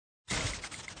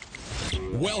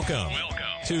Welcome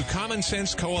to Common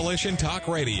Sense Coalition Talk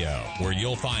Radio, where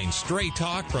you'll find straight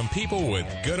talk from people with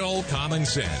good old common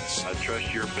sense. I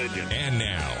trust your opinion. And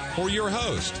now, for your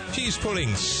host, she's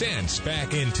putting sense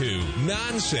back into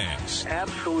nonsense.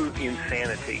 Absolute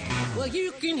insanity. Well,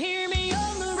 you can hear me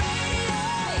on the radio.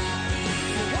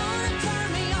 You wanna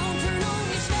turn me on, turn on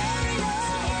your stereo.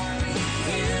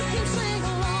 You can sing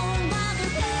along while they're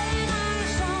playing our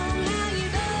song. Now you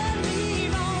done me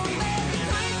wrong, baby,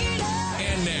 crank it up.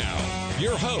 And now,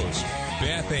 your host,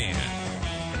 Beth Ann.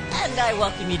 And I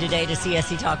welcome you today to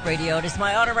CSC Talk Radio. It is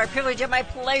my honor, my privilege, and my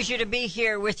pleasure to be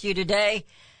here with you today.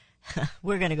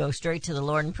 We're going to go straight to the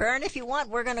Lord in prayer, and if you want,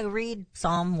 we're going to read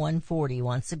Psalm 140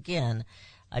 once again.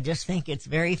 I just think it's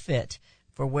very fit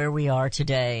for where we are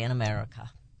today in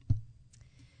America.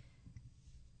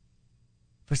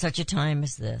 For such a time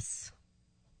as this,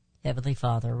 Heavenly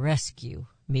Father, rescue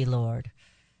me, Lord,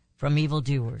 from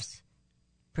evildoers.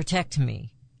 Protect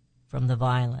me from the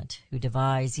violent who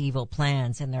devise evil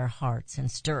plans in their hearts and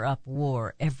stir up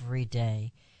war every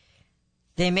day.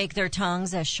 They make their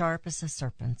tongues as sharp as a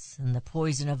serpent's, and the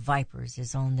poison of vipers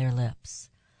is on their lips.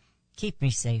 Keep me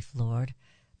safe, Lord,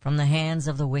 from the hands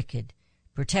of the wicked.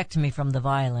 Protect me from the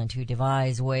violent who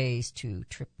devise ways to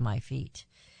trip my feet.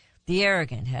 The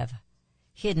arrogant have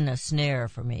hidden a snare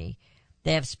for me.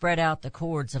 They have spread out the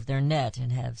cords of their net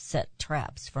and have set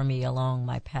traps for me along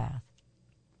my path.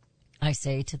 I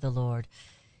say to the Lord,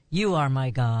 you are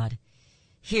my God.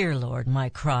 Hear, Lord, my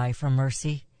cry for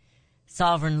mercy.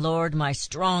 Sovereign Lord, my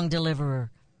strong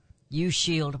deliverer, you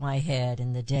shield my head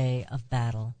in the day of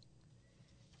battle.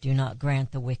 Do not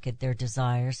grant the wicked their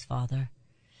desires, Father.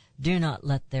 Do not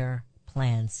let their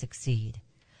plans succeed.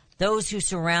 Those who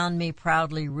surround me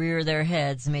proudly rear their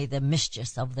heads. May the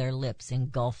mischief of their lips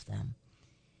engulf them.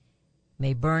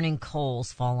 May burning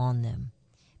coals fall on them.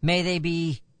 May they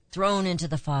be thrown into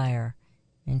the fire,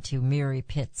 into miry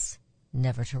pits,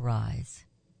 never to rise.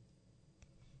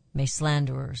 May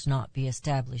slanderers not be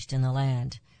established in the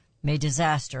land. May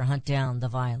disaster hunt down the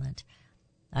violent.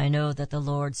 I know that the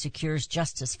Lord secures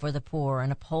justice for the poor and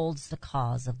upholds the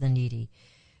cause of the needy.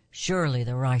 Surely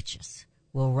the righteous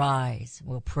will rise,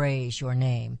 will praise your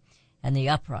name, and the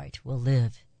upright will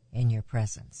live in your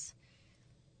presence.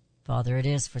 Father, it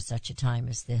is for such a time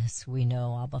as this. We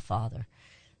know, Abba Father,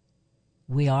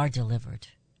 we are delivered.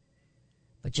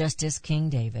 But just as King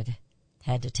David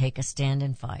had to take a stand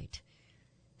and fight,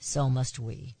 so must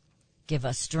we. Give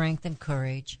us strength and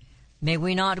courage. May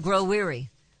we not grow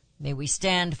weary. May we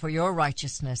stand for your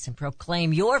righteousness and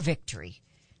proclaim your victory.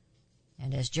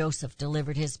 And as Joseph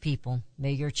delivered his people,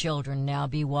 may your children now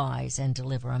be wise and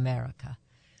deliver America.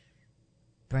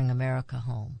 Bring America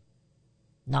home,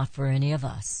 not for any of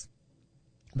us,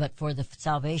 but for the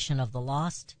salvation of the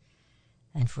lost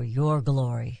and for your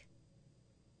glory.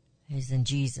 It is in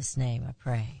Jesus' name I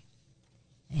pray.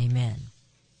 Amen.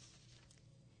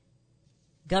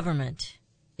 Government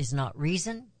is not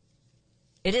reason.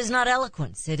 It is not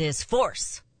eloquence. It is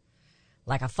force.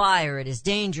 Like a fire, it is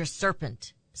dangerous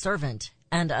servant,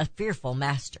 and a fearful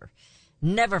master.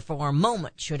 Never for a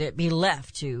moment should it be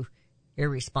left to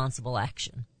irresponsible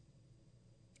action.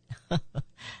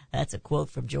 That's a quote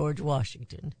from George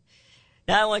Washington.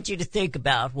 Now I want you to think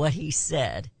about what he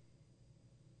said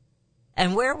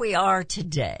and where we are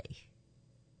today.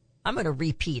 I'm going to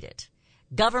repeat it.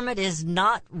 Government is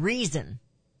not reason.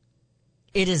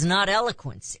 It is not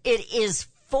eloquence. It is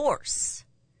force.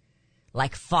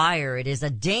 Like fire, it is a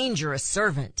dangerous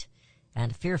servant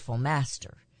and fearful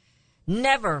master.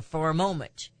 Never for a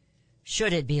moment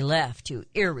should it be left to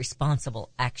irresponsible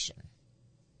action.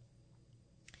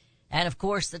 And of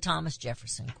course, the Thomas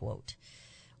Jefferson quote.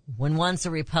 When once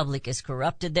a republic is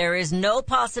corrupted, there is no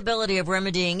possibility of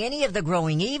remedying any of the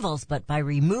growing evils but by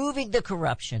removing the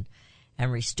corruption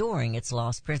and restoring its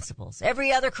lost principles.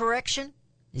 Every other correction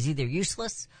is either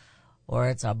useless or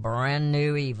it's a brand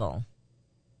new evil.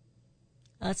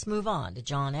 Let's move on to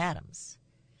John Adams.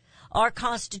 Our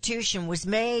Constitution was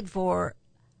made for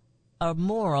a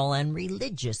moral and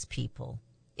religious people.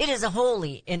 It is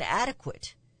wholly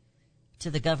inadequate to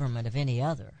the government of any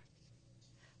other.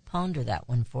 Ponder that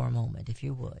one for a moment, if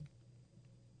you would.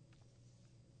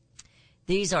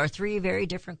 These are three very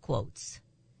different quotes,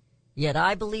 yet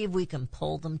I believe we can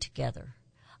pull them together.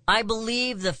 I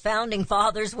believe the Founding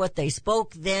Fathers, what they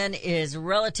spoke then, is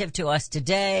relative to us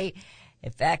today.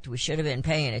 In fact, we should have been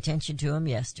paying attention to them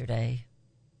yesterday.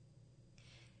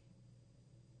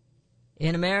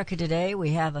 In America today,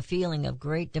 we have a feeling of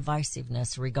great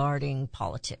divisiveness regarding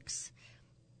politics.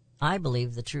 I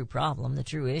believe the true problem, the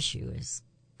true issue, is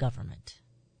government.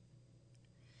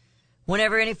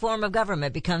 Whenever any form of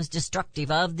government becomes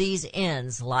destructive of these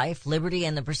ends, life, liberty,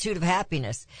 and the pursuit of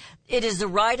happiness, it is the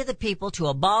right of the people to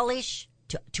abolish,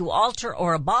 to alter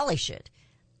or abolish it,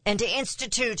 and to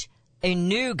institute a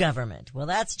new government. Well,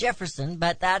 that's Jefferson,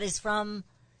 but that is from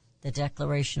the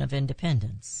Declaration of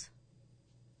Independence.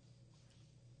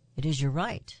 It is your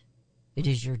right. It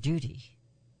is your duty.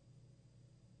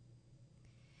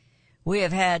 We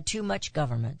have had too much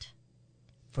government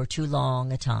for too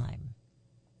long a time.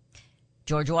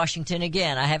 George Washington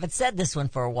again. I haven't said this one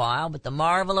for a while, but the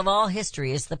marvel of all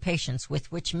history is the patience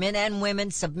with which men and women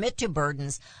submit to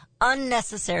burdens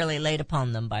unnecessarily laid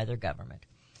upon them by their government.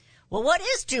 Well, what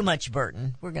is too much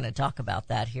burden? We're going to talk about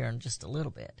that here in just a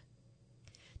little bit.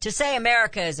 To say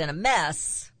America is in a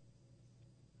mess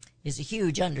is a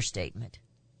huge understatement.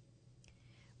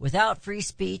 Without free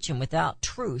speech and without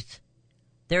truth,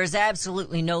 there is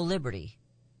absolutely no liberty.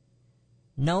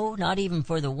 No, not even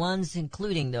for the ones,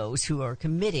 including those who are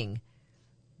committing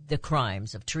the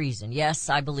crimes of treason. Yes,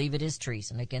 I believe it is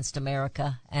treason against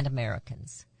America and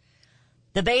Americans.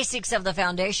 The basics of the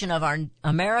foundation of our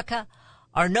America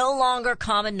are no longer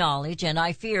common knowledge, and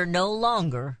I fear no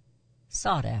longer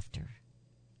sought after.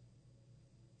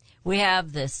 We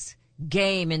have this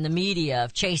game in the media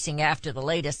of chasing after the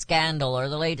latest scandal or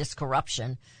the latest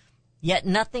corruption, yet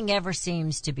nothing ever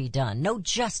seems to be done. No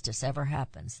justice ever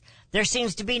happens. There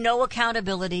seems to be no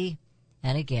accountability,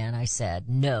 and again I said,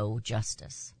 no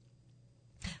justice.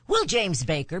 Will James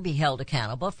Baker be held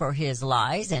accountable for his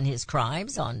lies and his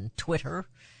crimes on Twitter?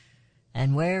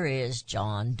 And where is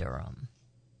John Durham?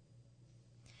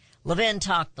 Levin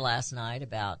talked last night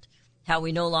about how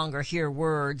we no longer hear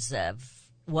words of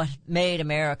what made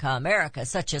America America,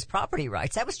 such as property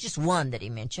rights. That was just one that he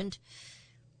mentioned.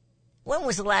 When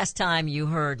was the last time you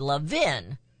heard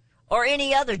Levin or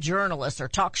any other journalist or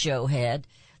talk show head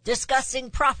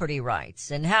discussing property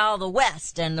rights and how the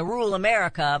West and the rural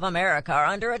America of America are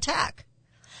under attack?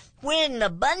 When the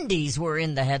Bundys were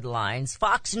in the headlines,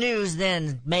 Fox News,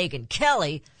 then Megyn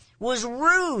Kelly, was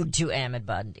rude to Ahmed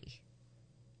Bundy.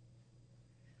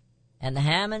 And the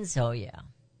Hammonds, oh yeah.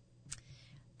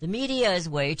 The media is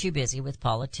way too busy with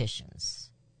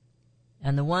politicians.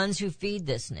 And the ones who feed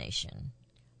this nation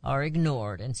are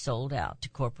ignored and sold out to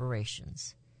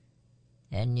corporations.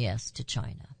 And yes, to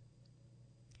China.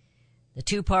 The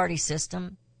two-party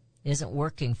system isn't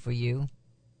working for you.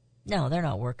 No, they're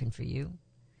not working for you.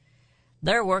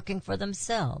 They're working for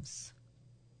themselves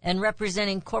and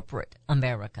representing corporate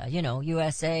America,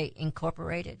 USA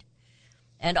Incorporated.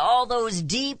 And all those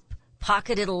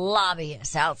deep-pocketed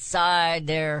lobbyists outside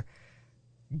their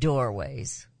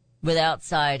doorways with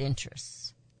outside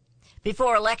interests.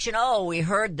 Before election, we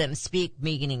heard them speak,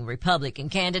 meaning Republican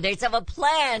candidates, of a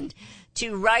plan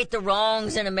to right the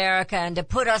wrongs in America and to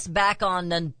put us back on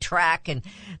the track.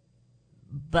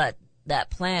 But that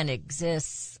plan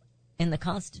exists in the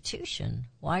Constitution.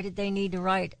 Why did they need to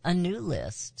write a new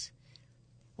list?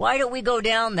 Why don't we go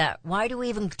down that? Why do we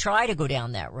even try to go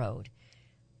down that road?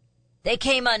 They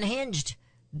came unhinged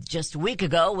just a week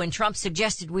ago when Trump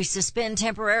suggested we suspend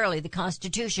temporarily the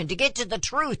Constitution to get to the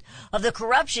truth of the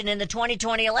corruption in the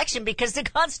 2020 election, because the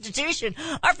Constitution,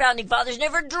 our founding fathers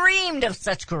never dreamed of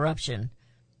such corruption.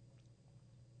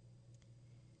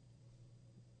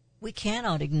 We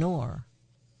cannot ignore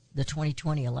the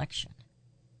 2020 election.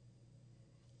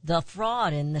 The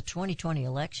fraud in the 2020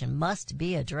 election must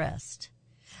be addressed.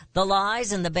 The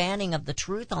lies and the banning of the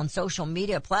truth on social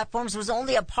media platforms was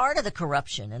only a part of the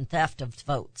corruption and theft of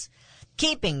votes.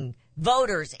 Keeping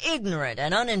voters ignorant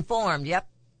and uninformed, yep,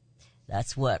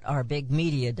 that's what our big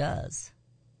media does.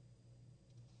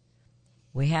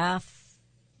 We have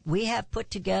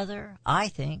put together, I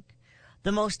think,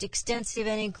 the most extensive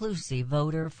and inclusive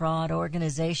voter fraud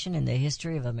organization in the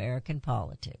history of American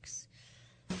politics.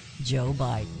 Joe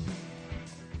Biden.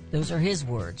 Those are his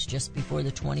words just before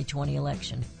the 2020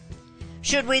 election.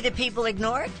 Should we, the people,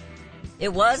 ignore it?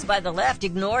 It was, by the left,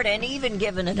 ignored and even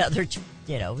given another,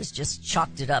 it was just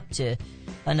chalked it up to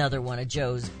another one of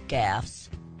Joe's gaffes.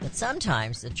 But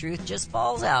sometimes the truth just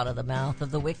falls out of the mouth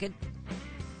of the wicked.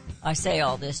 I say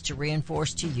all this to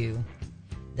reinforce to you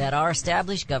that our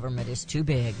established government is too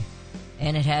big,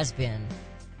 and it has been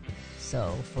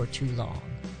so for too long.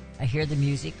 I hear the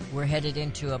music. We're headed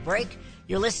into a break.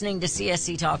 You're listening to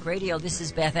CSC Talk Radio. This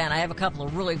is Beth Ann. I have a couple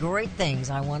of really great things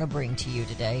I want to bring to you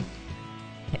today.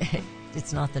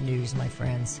 It's not the news, my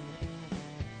friends.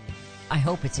 I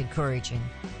hope it's encouraging.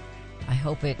 I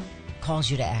hope it calls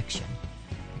you to action,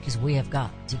 because we have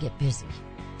got to get busy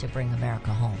to bring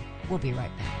America home. We'll be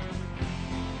right back.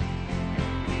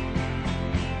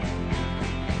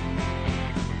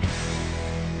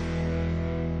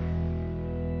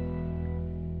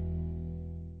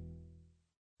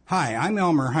 Hi, I'm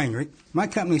Elmer Heinrich. My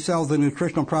company sells a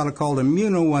nutritional product called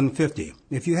Immuno 150.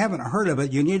 If you haven't heard of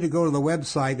it, you need to go to the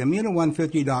website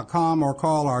immuno150.com or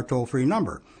call our toll-free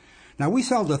number. Now, we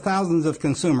sell to thousands of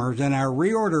consumers, and our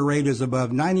reorder rate is above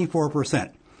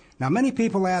 94%. Now, many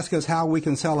people ask us how we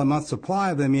can sell a month's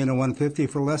supply of Immuno 150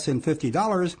 for less than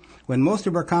 $50 when most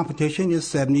of our competition is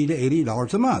 $70 to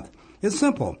 $80 a month. It's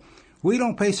simple. We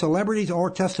don't pay celebrities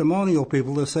or testimonial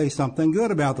people to say something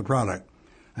good about the product.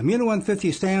 Immuno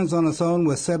 150 stands on its own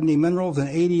with 70 minerals and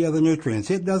 80 other nutrients.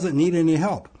 It doesn't need any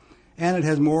help, and it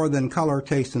has more than color,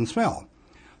 taste, and smell.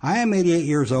 I am 88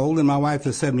 years old, and my wife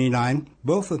is 79,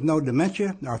 both with no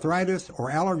dementia, arthritis,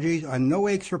 or allergies, and no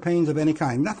aches or pains of any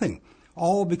kind, nothing,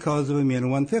 all because of Immuno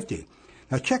 150.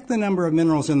 Now check the number of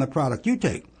minerals in the product you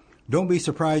take. Don't be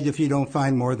surprised if you don't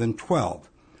find more than 12.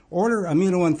 Order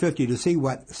Immuno 150 to see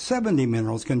what 70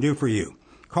 minerals can do for you.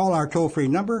 Call our toll-free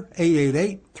number,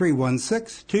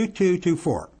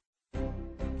 888-316-2224.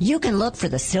 You can look for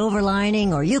the silver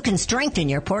lining, or you can strengthen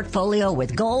your portfolio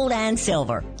with gold and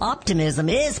silver. Optimism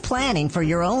is planning for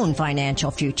your own financial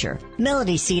future.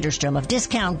 Melody Cedarstrom of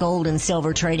Discount Gold and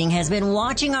Silver Trading has been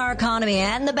watching our economy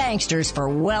and the banksters for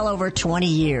well over 20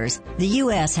 years. The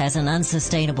U.S. has an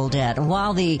unsustainable debt, and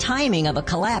while the timing of a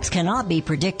collapse cannot be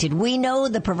predicted, we know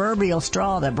the proverbial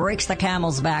straw that breaks the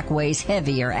camel's back weighs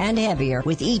heavier and heavier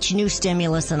with each new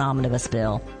stimulus and omnibus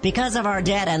bill. Because of our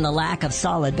debt and the lack of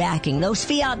solid backing, those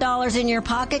fiat dollars in your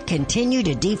pocket continue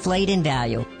to deflate in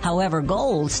value. However,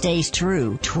 gold stays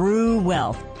true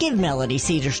wealth. Give Melody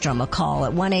Cedarstrom a call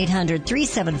at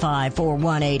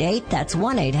 1-800-375-4188. That's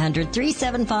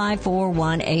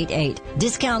 1-800-375-4188.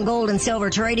 Discount Gold and Silver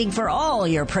Trading for all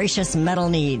your precious metal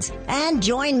needs. And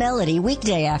join Melody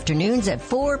weekday afternoons at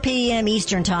 4 p.m.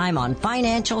 Eastern Time on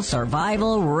Financial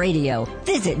Survival Radio.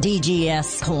 Visit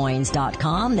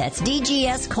dgscoins.com. That's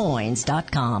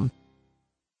dgscoins.com.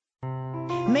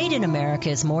 Made in America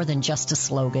is more than just a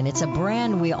slogan. It's a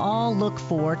brand we all look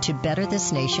for to better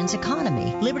this nation's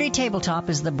economy. Liberty Tabletop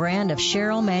is the brand of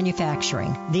Sherrill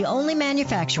Manufacturing, the only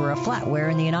manufacturer of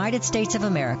flatware in the United States of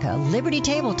America. Liberty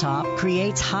Tabletop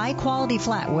creates high-quality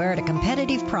flatware at a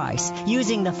competitive price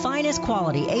using the finest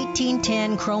quality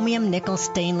 1810 chromium nickel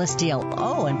stainless steel.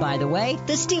 Oh, and by the way,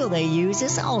 the steel they use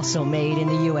is also made in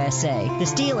the USA. The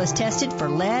steel is tested for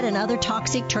lead and other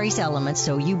toxic trace elements,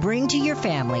 so you bring to your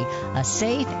family a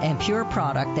safe and pure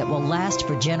product that will last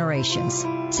for generations.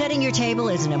 Setting your table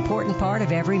is an important part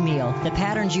of every meal. The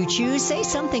patterns you choose say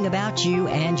something about you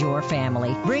and your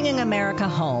family. Bringing America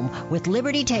home with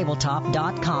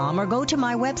LibertyTabletop.com, or go to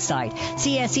my website,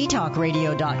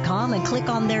 CSETalkRadio.com, and click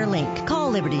on their link. Call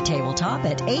Liberty Tabletop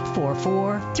at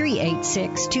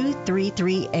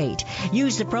 844-386-2338.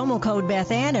 Use the promo code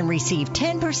BethAnn and receive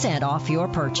 10% off your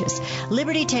purchase.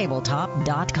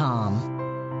 LibertyTabletop.com.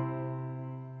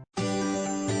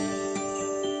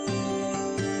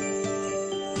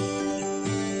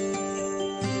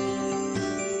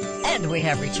 And we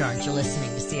have returned. You're listening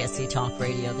to CSC Talk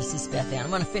Radio. This is Beth Ann. I'm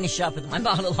going to finish up with my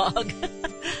monologue.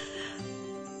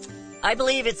 I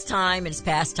believe it's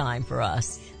past time for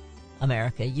us,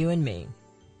 America, you and me,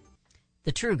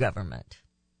 the true government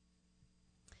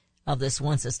of this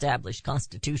once established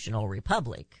constitutional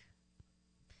republic.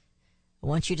 I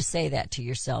want you to say that to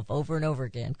yourself over and over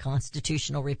again.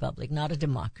 Constitutional republic, not a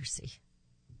democracy.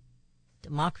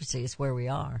 Democracy is where we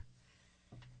are.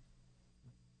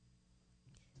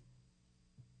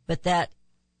 But that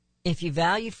if you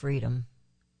value freedom,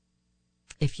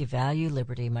 if you value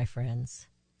liberty, my friends,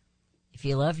 if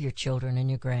you love your children and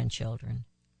your grandchildren,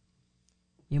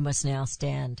 you must now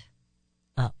stand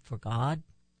up for God,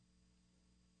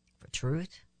 for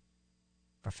truth,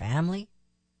 for family,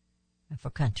 and for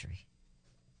country.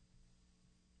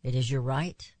 It is your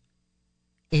right,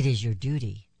 it is your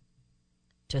duty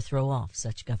to throw off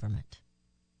such government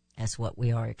as what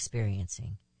we are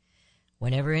experiencing.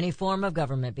 Whenever any form of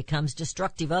government becomes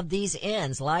destructive of these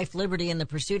ends, life, liberty, and the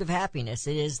pursuit of happiness,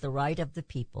 it is the right of the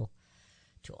people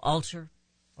to alter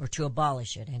or to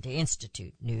abolish it and to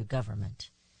institute new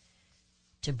government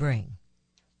to bring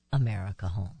America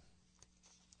home.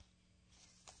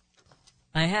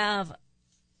 I have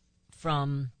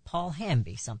from Paul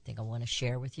Hamby something I want to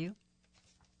share with you.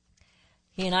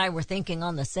 He and I were thinking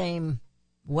on the same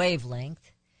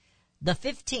wavelength. The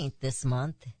 15th this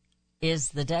month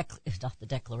is not the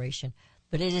declaration,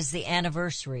 but it is the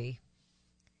anniversary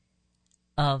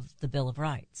of the Bill of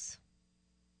Rights.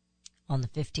 On the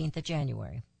 15th of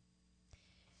January,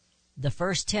 the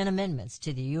first 10 amendments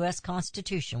to the U.S.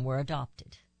 Constitution were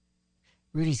adopted.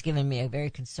 Rudy's giving me a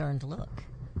very concerned look.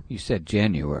 You said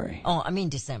January. Oh, I mean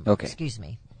December. Okay. Excuse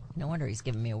me. No wonder he's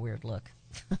giving me a weird look.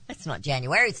 It's not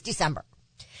January, it's December.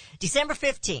 December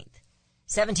 15th,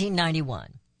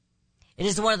 1791. It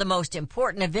is one of the most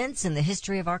important events in the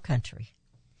history of our country.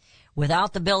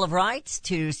 Without the Bill of Rights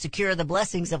to secure the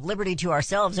blessings of liberty to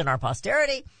ourselves and our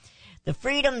posterity, the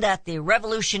freedom that the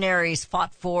revolutionaries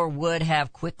fought for would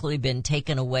have quickly been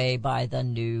taken away by the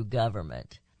new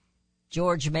government.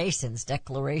 George Mason's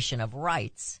Declaration of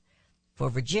Rights for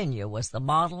Virginia was the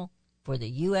model for the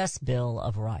U.S. Bill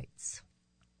of Rights.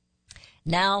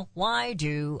 Now, why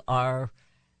do our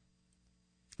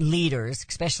leaders,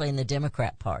 especially in the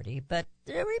Democrat Party, but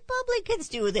the Republicans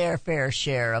do their fair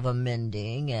share of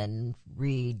amending and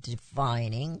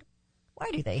redefining,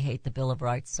 why do they hate the Bill of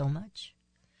Rights so much?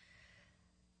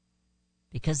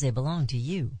 Because they belong to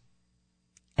you,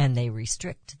 and they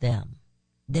restrict them.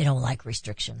 They don't like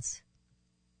restrictions.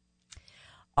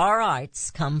 Our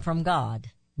rights come from God,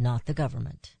 not the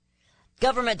government.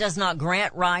 Government does not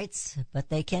grant rights, but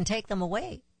they can take them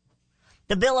away.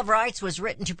 The Bill of Rights was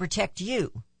written to protect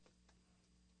you.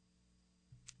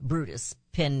 Brutus,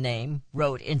 pen name,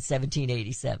 wrote in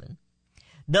 1787.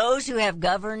 Those who have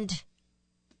governed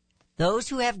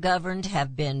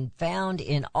have been found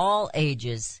in all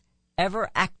ages,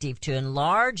 ever active to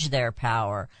enlarge their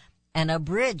power and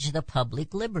abridge the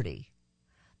public liberty.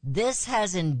 This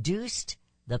has induced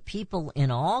the people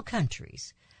in all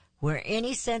countries, where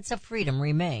any sense of freedom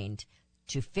remained,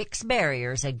 to fix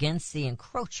barriers against the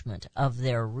encroachment of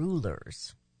their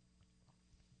rulers.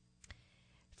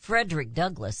 Frederick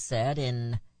Douglass said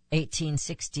in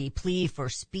 1860, plea for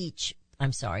free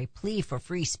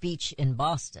speech in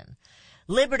Boston,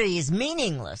 liberty is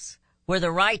meaningless where the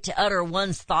right to utter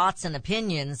one's thoughts and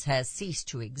opinions has ceased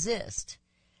to exist.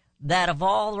 That of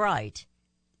all right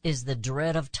is the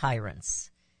dread of tyrants.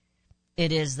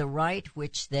 It is the right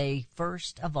which they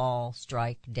first of all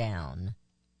strike down.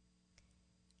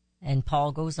 And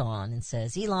Paul goes on and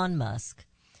says, Elon Musk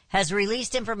has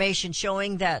released information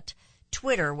showing that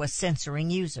Twitter was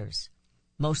censoring users,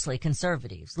 mostly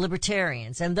conservatives,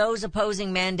 libertarians, and those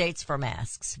opposing mandates for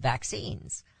masks,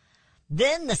 vaccines.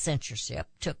 Then the censorship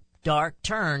took dark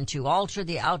turn to alter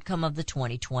the outcome of the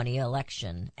 2020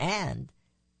 election and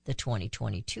the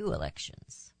 2022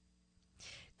 elections.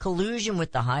 Collusion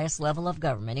with the highest level of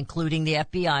government, including the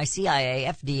FBI, CIA,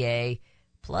 FDA,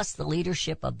 plus the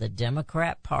leadership of the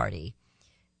Democrat Party.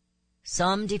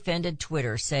 Some defended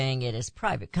Twitter, saying it is a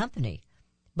private company.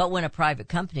 But when a private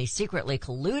company secretly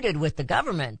colluded with the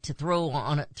government to throw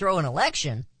an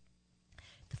election,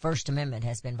 the First Amendment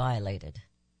has been violated.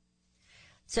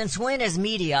 Since when is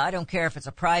media, I don't care if it's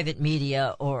a private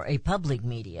media or a public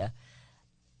media,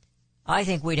 I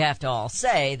think we'd have to all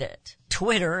say that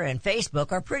Twitter and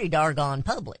Facebook are pretty doggone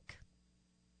public.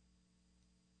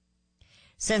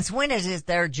 Since when is it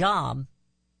their job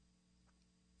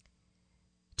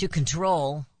to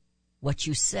control what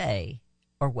you say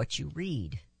or what you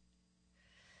read?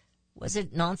 Was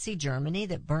it Nazi Germany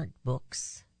that burnt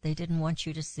books they didn't want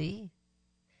you to see?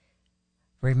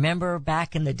 Remember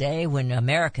back in the day when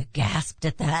America gasped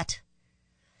at that?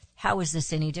 How is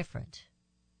this any different?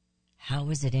 How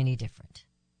is it any different?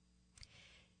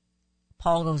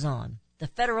 Paul goes on. The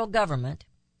federal government,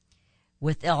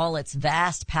 with all its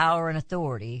vast power and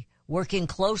authority, working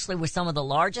closely with some of the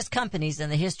largest companies in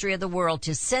the history of the world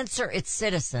to censor its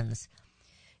citizens,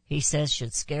 he says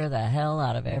should scare the hell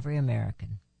out of every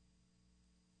American.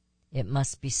 It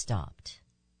must be stopped.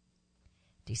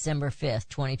 December 5th,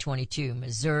 2022,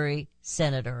 Missouri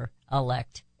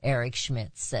Senator-elect Eric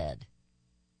Schmidt said.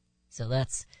 So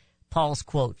that's Paul's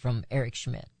quote from Eric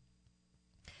Schmidt.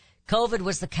 COVID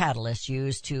was the catalyst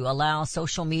used to allow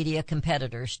social media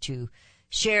competitors to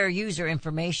share user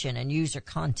information and user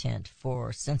content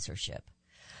for censorship.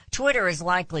 Twitter is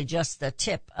likely just the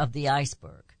tip of the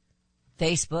iceberg.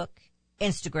 Facebook,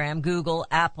 Instagram, Google,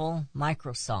 Apple,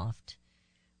 Microsoft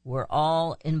were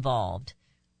all involved.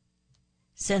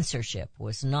 Censorship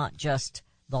was not just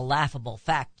the laughable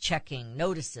fact-checking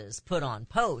notices put on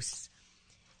posts.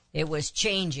 It was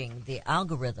changing the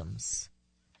algorithms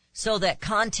so that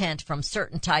content from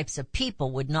certain types of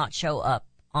people would not show up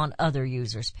on other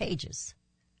users' pages.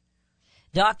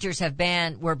 Doctors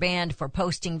were banned for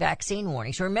posting vaccine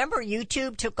warnings. Remember,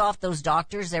 YouTube took off those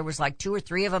doctors. There was like 2 or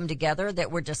 3 of them together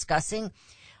that were discussing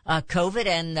COVID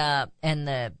and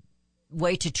the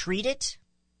way to treat it,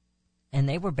 and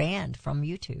they were banned from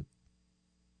YouTube.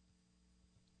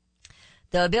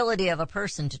 The ability of a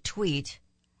person to tweet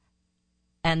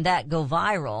and that go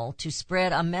viral to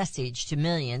spread a message to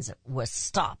millions was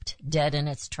stopped dead in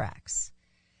its tracks.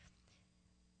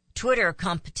 Twitter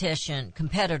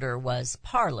competitor was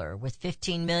Parler with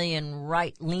 15 million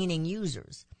right-leaning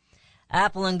users.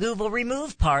 Apple and Google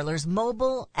removed Parler's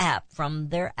mobile app from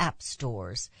their app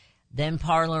stores. Then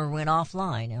Parler went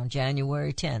offline on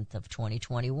January 10th of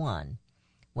 2021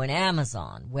 when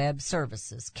Amazon Web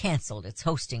Services canceled its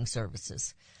hosting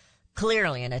services,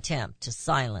 clearly an attempt to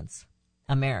silence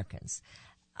Americans.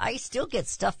 I still get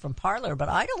stuff from Parler, but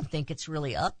I don't think it's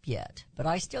really up yet. But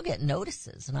I still get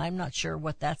notices, and I'm not sure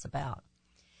what that's about.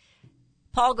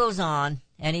 Paul goes on,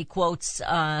 and he quotes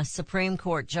Supreme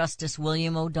Court Justice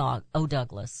William O.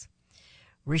 Douglas.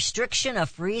 Restriction of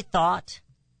free thought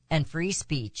and free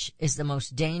speech is the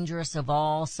most dangerous of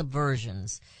all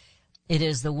subversions. It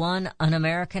is the one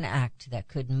un-American act that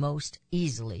could most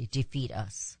easily defeat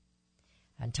us.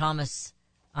 And James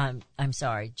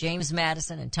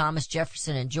Madison and Thomas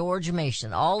Jefferson and George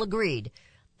Mason all agreed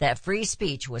that free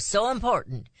speech was so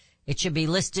important it should be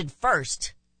listed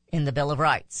first in the Bill of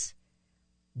Rights.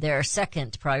 Their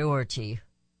second priority,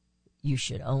 you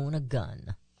should own a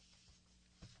gun.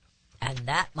 And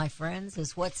that, my friends,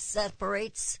 is what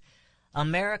separates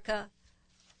America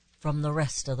from the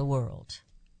rest of the world.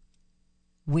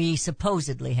 We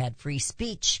supposedly had free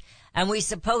speech, and we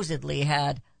supposedly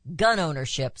had gun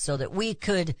ownership so that we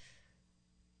could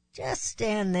just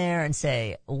stand there and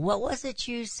say, what was it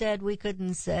you said we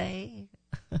couldn't say?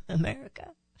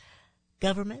 America?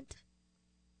 Government?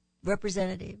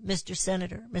 Representative? Mr.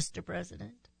 Senator? Mr.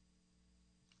 President?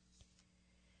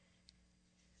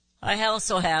 I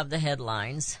also have the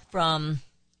headlines from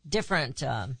different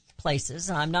places.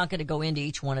 I'm not going to go into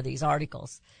each one of these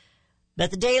articles.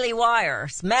 But the Daily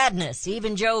Wire's madness,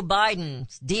 even Joe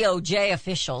Biden's DOJ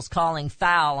officials calling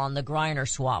foul on the Griner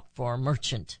swap for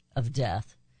merchant of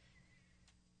death.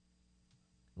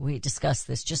 We discussed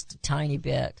this just a tiny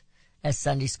bit as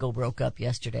Sunday school broke up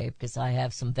yesterday because I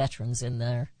have some veterans in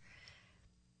there.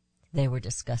 They were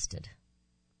disgusted.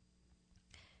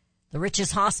 The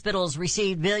richest hospitals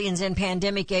received billions in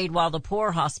pandemic aid while the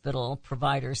poor hospital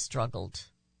providers struggled.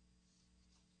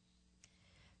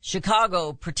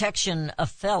 Chicago protection of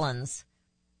felons.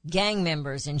 Gang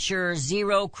members ensure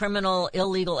zero criminal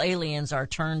illegal aliens are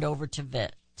turned over to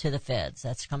the feds.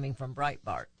 That's coming from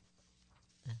Breitbart.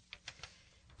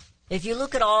 If you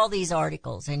look at all these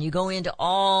articles and you go into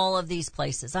all of these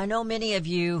places, I know many of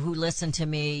you who listen to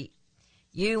me,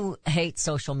 you hate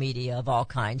social media of all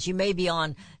kinds. You may be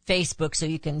on Facebook so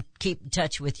you can keep in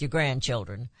touch with your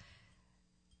grandchildren.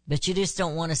 But you just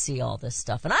don't want to see all this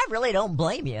stuff. And I really don't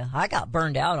blame you. I got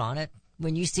burned out on it.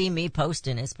 When you see me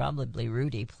posting, it's probably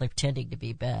Rudy pretending to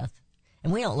be Beth.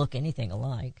 And we don't look anything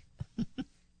alike.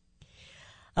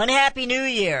 Unhappy New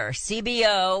Year.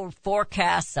 CBO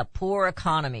forecasts a poor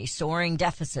economy, soaring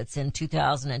deficits in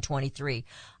 2023.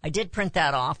 I did print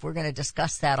that off. We're going to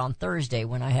discuss that on Thursday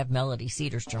when I have Melody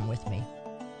Cedarstrom with me.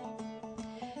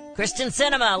 Kristen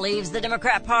Sinema leaves the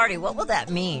Democrat Party. What will that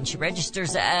mean? She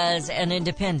registers as an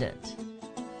independent.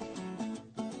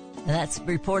 And that's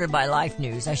reported by Life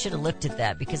News. I should have looked at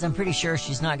that because I'm pretty sure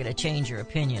she's not going to change her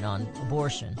opinion on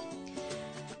abortion.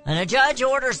 And a judge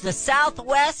orders the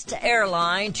Southwest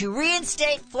airline to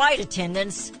reinstate flight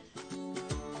attendants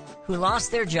who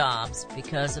lost their jobs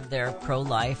because of their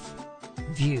pro-life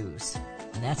views.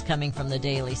 And that's coming from the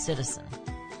Daily Citizen.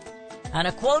 And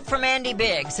a quote from Andy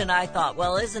Biggs, and I thought,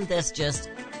 well, isn't this just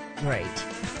great?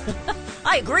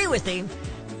 I agree with him,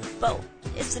 but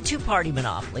it's a two-party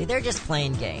monopoly. They're just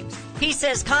playing games. He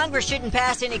says Congress shouldn't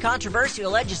pass any controversial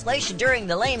legislation during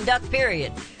the lame duck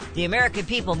period. The American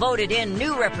people voted in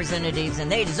new representatives,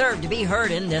 and they deserve to be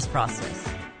heard in this process.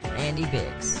 Andy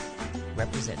Biggs,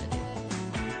 representative.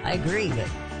 I agree, but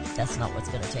that's not what's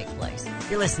going to take place.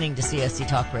 You're listening to CSC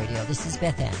Talk Radio. This is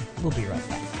Beth Ann. We'll be right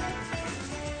back.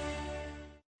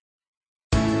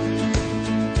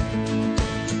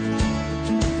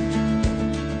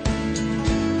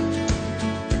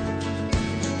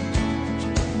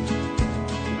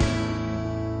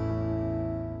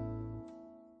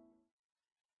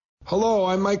 Hello,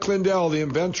 I'm Mike Lindell, the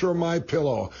inventor of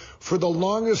MyPillow. For the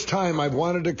longest time, I've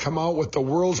wanted to come out with the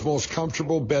world's most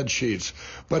comfortable bed sheets.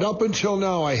 But up until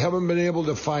now, I haven't been able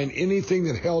to find anything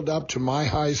that held up to my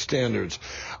high standards.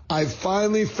 I've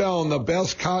finally found the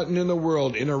best cotton in the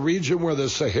world in a region where the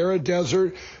Sahara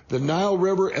Desert, the Nile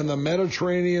River, and the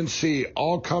Mediterranean Sea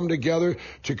all come together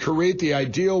to create the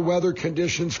ideal weather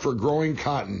conditions for growing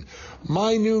cotton.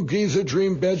 My new Giza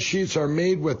Dream bed sheets are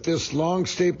made with this long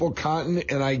staple cotton,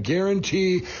 and I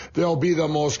guarantee they'll be the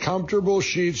most comfortable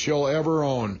sheets you'll ever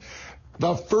own.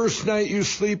 The first night you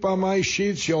sleep on my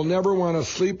sheets, you'll never want to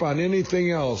sleep on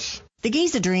anything else. The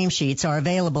Giza Dream Sheets are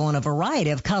available in a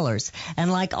variety of colors,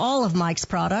 and like all of Mike's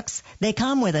products, they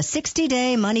come with a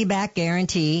 60-day money-back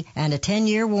guarantee and a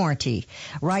 10-year warranty.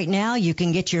 Right now, you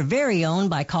can get your very own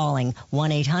by calling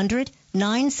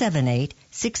 1-800-978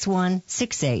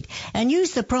 888-866-6168 and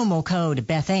use the promo code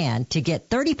BethAnn to get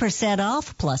 30%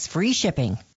 off plus free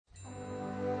shipping.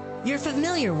 You're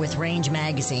familiar with Range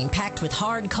Magazine, packed with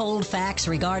hard, cold facts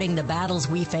regarding the battles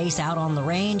we face out on the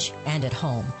range and at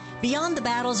home. Beyond the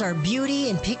battles are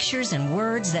beauty and pictures and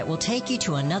words that will take you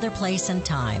to another place and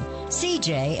time.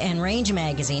 CJ and Range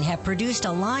Magazine have produced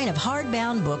a line of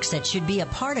hardbound books that should be a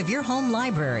part of your home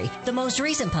library. The most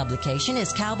recent publication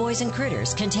is Cowboys and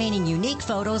Critters, containing unique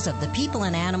photos of the people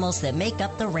and animals that make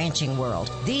up the ranching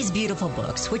world. These beautiful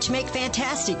books, which make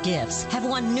fantastic gifts, have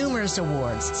won numerous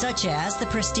awards, such as the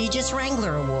prestigious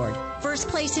Wrangler Award, First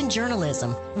Place in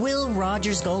Journalism, Will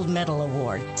Rogers Gold Medal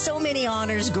Award. So many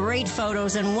honors, great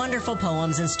photos, and wonderful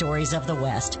poems and stories of the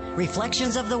West.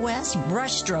 Reflections of the West,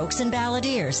 Brushstrokes and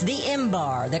Balladeers, The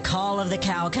Imbar, The Call of the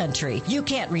Cow Country. You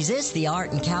can't resist the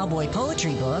art and cowboy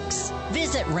poetry books.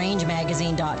 Visit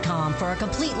rangemagazine.com for a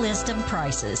complete list of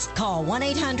prices. Call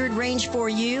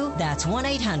 1-800-RANGE-4U. That's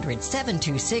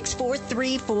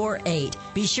 1-800-726-4348.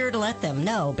 Be sure to let them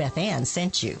know Beth Ann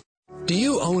sent you. Do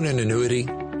you own an annuity,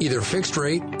 either fixed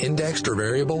rate, indexed, or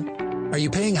variable? Are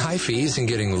you paying high fees and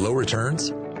getting low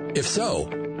returns? If so,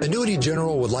 Annuity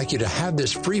General would like you to have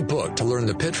this free book to learn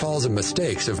the pitfalls and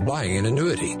mistakes of buying an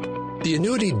annuity. The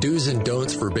Annuity Do's and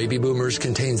Don'ts for Baby Boomers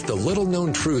contains the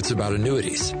little-known truths about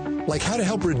annuities, like how to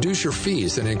help reduce your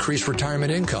fees and increase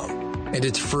retirement income. And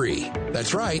it's free.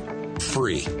 That's right,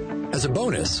 free. As a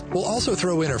bonus, we'll also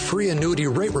throw in a free annuity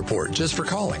rate report just for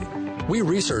calling. We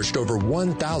researched over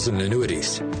 1,000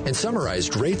 annuities and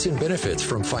summarized rates and benefits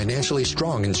from financially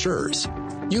strong insurers.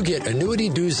 You get Annuity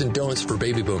Do's and Don'ts for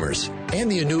Baby Boomers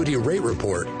and the Annuity Rate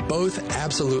Report, both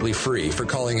absolutely free for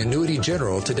calling Annuity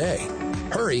General today.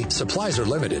 Hurry, supplies are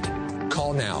limited.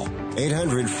 Call now.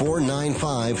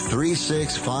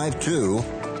 800-495-3652.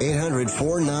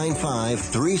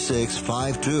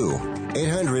 800-495-3652.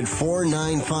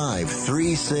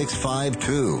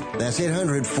 800-495-3652. That's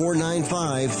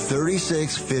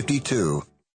 800-495-3652.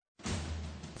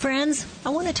 Friends, I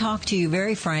want to talk to you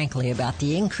very frankly about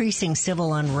the increasing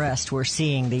civil unrest we're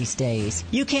seeing these days.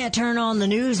 You can't turn on the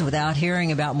news without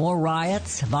hearing about more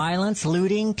riots, violence,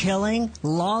 looting, killing,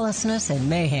 lawlessness, and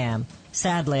mayhem.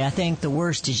 Sadly, I think the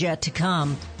worst is yet to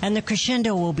come, and the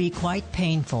crescendo will be quite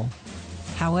painful.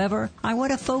 However, I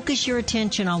want to focus your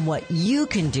attention on what you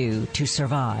can do to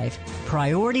survive.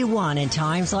 Priority one in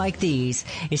times like these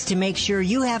is to make sure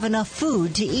you have enough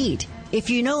food to eat.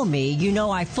 If you know me, you know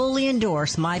I fully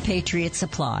endorse My Patriot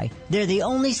Supply. They're the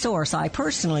only source I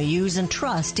personally use and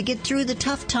trust to get through the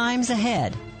tough times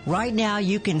ahead. Right now,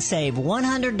 you can save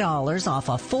 $100 off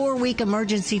a 4-week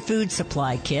emergency food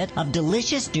supply kit of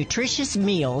delicious, nutritious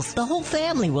meals the whole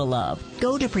family will love.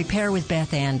 Go to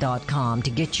preparewithbethann.com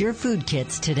to get your food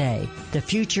kits today. The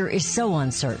future is so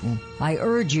uncertain. I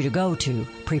urge you to go to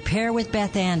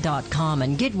preparewithbethann.com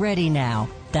and get ready now.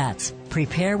 That's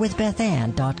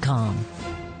preparewithbethann.com.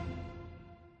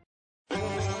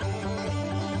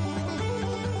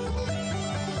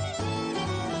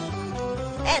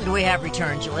 And we have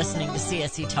returned. You're listening to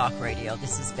CSC Talk Radio.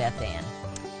 This is Beth Ann.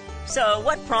 So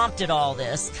what prompted all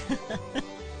this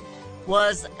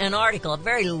was an article, a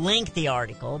very lengthy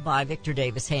article by Victor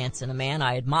Davis Hanson, a man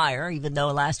I admire, even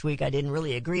though last week I didn't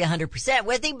really agree 100%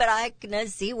 with him, but I can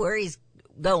see where he's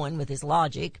going with his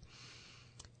logic.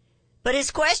 But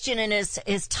his question and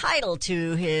his title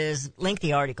to his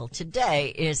lengthy article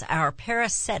today is Our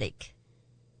Parasitic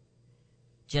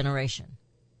Generation.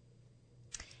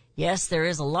 Yes, there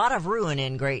is a lot of ruin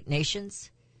in great nations,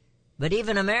 but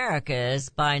even America is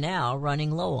by now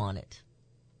running low on it.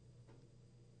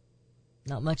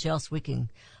 Not much else we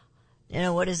can,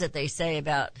 what is it they say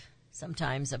about,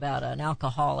 sometimes about an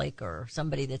alcoholic or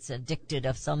somebody that's addicted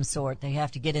of some sort? They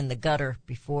have to get in the gutter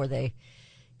before they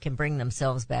can bring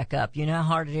themselves back up. You know how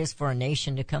hard it is for a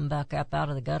nation to come back up out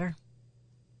of the gutter?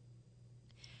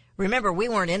 Remember, we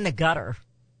weren't in the gutter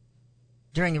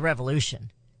during the revolution.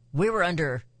 We were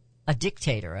under a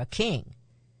dictator, a king.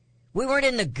 We weren't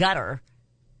in the gutter.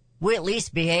 We at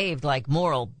least behaved like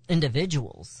moral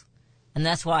individuals. And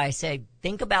that's why I say,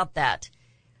 think about that.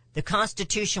 The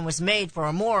Constitution was made for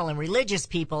a moral and religious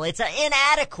people. It's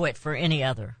inadequate for any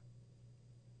other.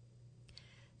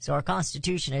 So our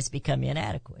Constitution has become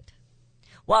inadequate.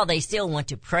 While they still want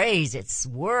to praise its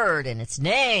word and its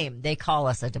name, they call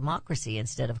us a democracy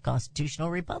instead of a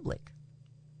constitutional republic.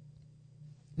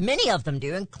 Many of them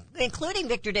do, including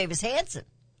Victor Davis Hanson.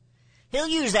 He'll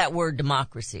use that word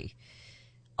democracy.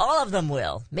 All of them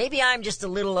will. Maybe I'm just a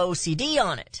little OCD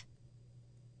on it.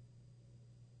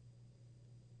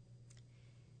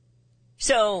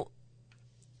 So,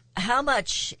 how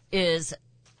much is,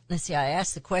 let's see, I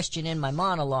asked the question in my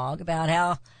monologue about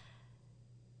how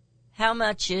How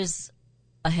much is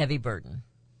a heavy burden?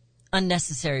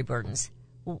 Unnecessary burdens.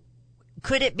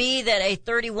 Could it be that a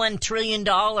 $31 trillion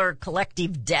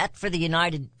collective debt for the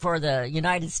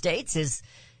United States has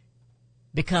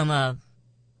become a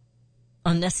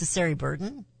unnecessary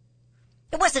burden?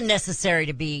 It wasn't necessary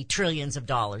to be trillions of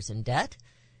dollars in debt.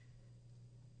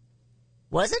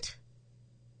 Was it?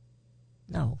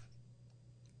 No.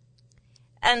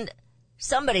 And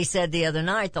somebody said the other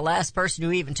night the last person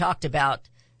who even talked about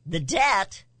the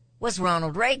debt was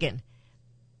Ronald Reagan.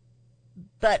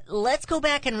 But let's go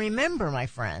back and remember, my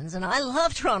friends, and I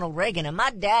loved Ronald Reagan, and my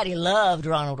daddy loved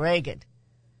Ronald Reagan.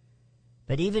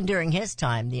 But even during his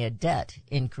time, the debt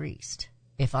increased,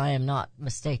 if I am not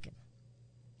mistaken.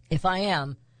 If I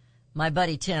am, my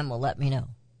buddy Tim will let me know.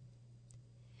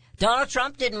 Donald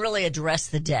Trump didn't really address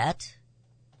the debt.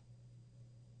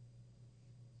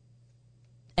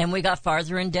 And we got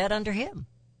farther in debt under him.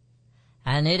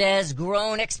 And it has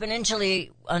grown exponentially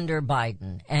under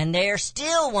Biden. And they are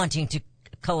still wanting to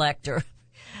collect or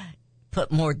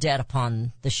put more debt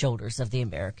upon the shoulders of the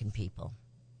American people.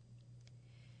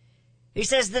 He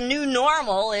says the new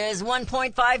normal is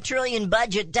 1.5 trillion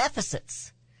budget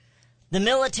deficits. The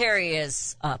military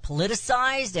is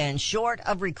politicized and short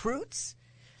of recruits.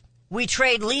 We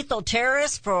trade lethal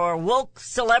terrorists for woke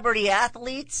celebrity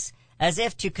athletes as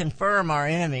if to confirm our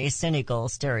enemy's cynical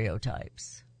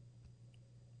stereotypes.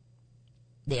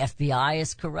 The FBI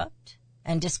is corrupt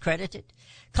and discredited,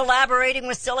 collaborating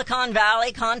with Silicon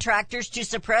Valley contractors to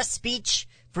suppress speech,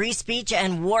 free speech,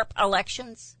 and warp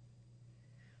elections.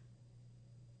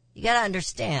 You got to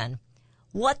understand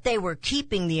what they were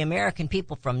keeping the American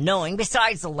people from knowing,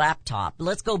 besides the laptop.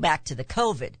 Let's go back to the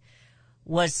COVID,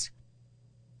 was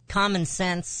common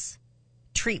sense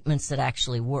treatments that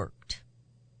actually worked.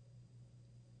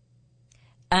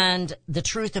 And the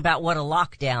truth about what a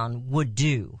lockdown would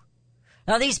do.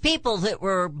 Now, these people that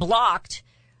were blocked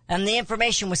and the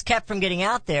information was kept from getting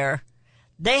out there,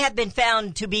 they have been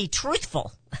found to be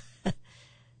truthful.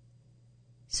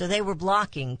 So they were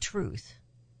blocking truth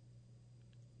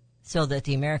so that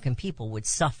the American people would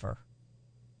suffer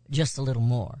just a little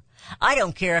more. I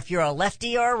don't care if you're a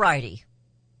lefty or a righty.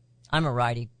 I'm a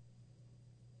righty.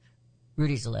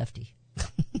 Rudy's a lefty.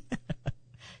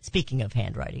 Speaking of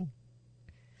handwriting.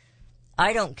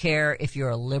 I don't care if you're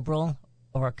a liberal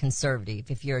or a conservative,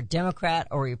 if you're a Democrat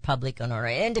or a Republican or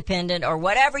an independent or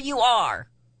whatever you are.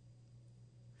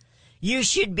 You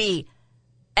should be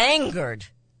angered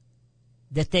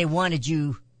that they wanted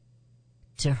you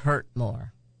to hurt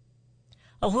more.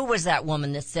 Oh, who was that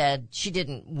woman that said she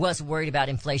wasn't worried about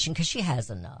inflation because she has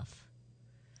enough?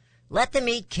 Let them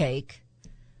eat cake.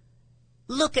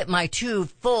 Look at my 2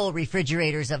 full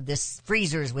refrigerators of this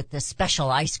freezers with this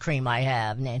special ice cream I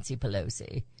have, Nancy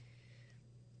Pelosi.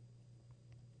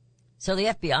 So the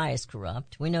FBI is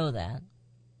corrupt. We know that.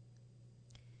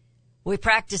 We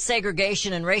practice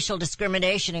segregation and racial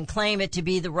discrimination and claim it to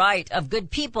be the right of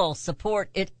good people, support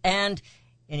it, and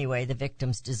anyway, the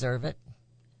victims deserve it.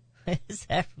 Is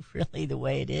that really the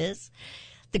way it is?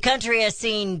 The country has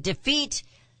seen defeat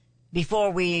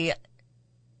before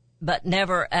but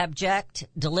never abject,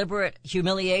 deliberate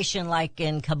humiliation like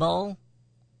in Kabul,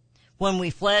 when we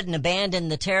fled and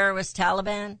abandoned the terrorist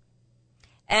Taliban,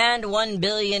 and $1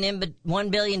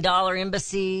 billion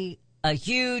embassy, a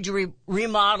huge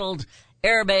remodeled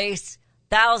airbase,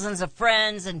 thousands of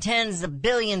friends, and tens of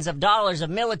billions of dollars of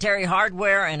military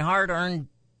hardware and hard-earned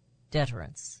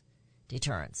deterrence.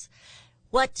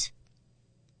 When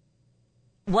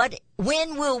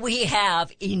will we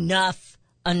have enough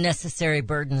unnecessary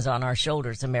burdens on our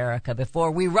shoulders, America,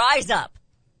 before we rise up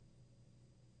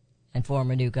and form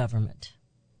a new government?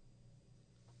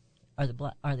 Are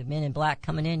the men in black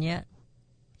coming in yet?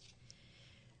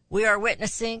 We are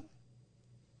witnessing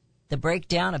the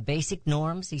breakdown of basic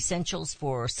norms, essentials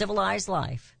for civilized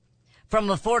life, from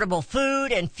affordable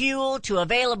food and fuel to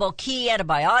available key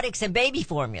antibiotics and baby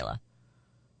formula.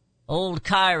 Old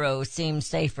Cairo seems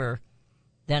safer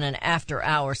than an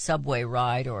after-hour subway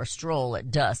ride or a stroll at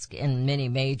dusk in many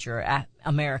major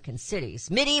American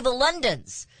cities. Medieval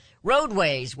London's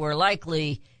roadways were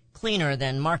likely cleaner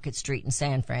than Market Street in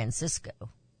San Francisco.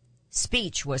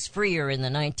 Speech was freer in the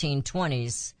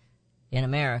 1920s in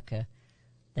America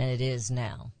than it is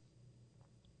now.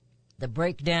 The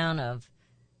breakdown of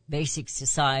basic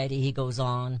society, he goes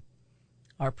on.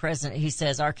 Our president, he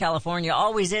says, our California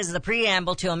always is the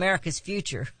preamble to America's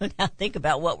future. Now think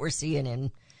about what we're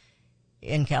seeing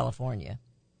in California.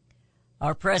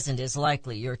 Our present is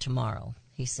likely your tomorrow,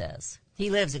 he says. He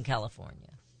lives in California.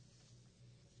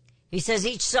 He says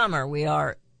each summer we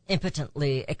are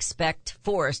impotently expect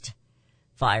forest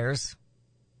fires.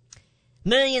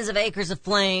 Millions of acres of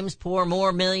flames pour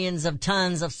more millions of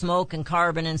tons of smoke and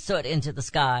carbon and soot into the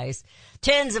skies.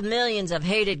 Tens of millions of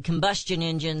hated combustion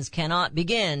engines cannot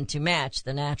begin to match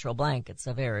the natural blankets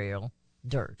of aerial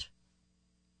dirt.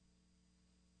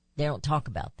 They don't talk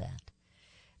about that.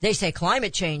 They say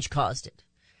climate change caused it.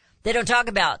 They don't talk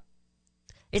about,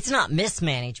 it's not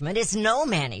mismanagement, it's no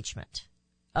management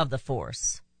of the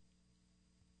force.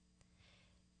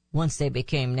 Once they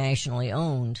became nationally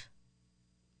owned,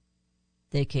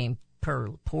 they came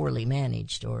poorly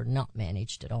managed or not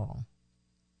managed at all.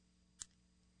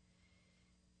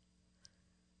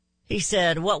 He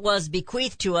said, what was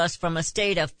bequeathed to us from a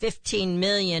state of 15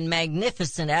 million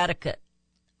magnificent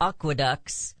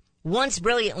aqueducts, once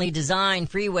brilliantly designed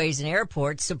freeways and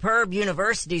airports, superb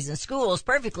universities and schools,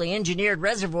 perfectly engineered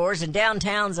reservoirs, and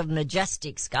downtowns of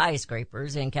majestic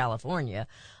skyscrapers in California,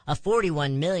 of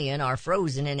 41 million are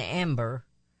frozen in amber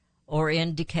or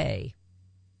in decay.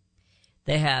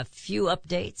 They have few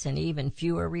updates and even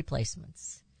fewer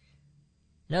replacements.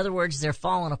 In other words, they're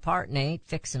falling apart and they ain't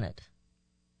fixing it.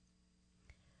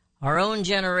 Our own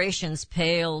generation's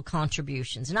pale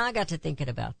contributions. And I got to thinking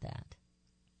about that.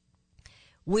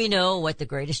 We know what the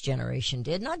greatest generation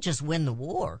did, not just win the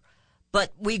war,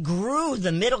 but we grew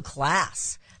the middle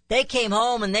class. They came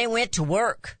home and they went to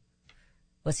work.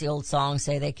 What's the old song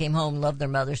say? They came home and loved their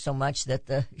mother so much that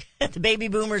the baby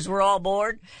boomers were all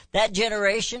bored. That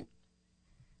generation.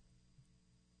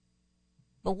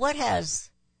 But what has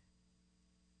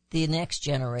the next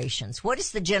generations, what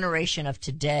is the generation of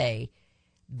today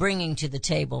bringing to the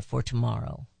table for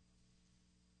tomorrow?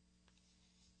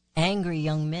 Angry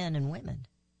young men and women.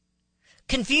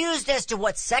 Confused as to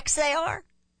what sex they are?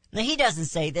 Now, he doesn't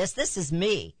say this. This is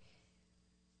me.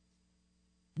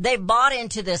 They've bought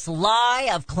into this lie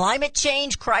of climate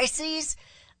change crises.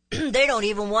 They don't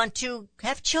even want to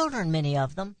have children, many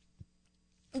of them.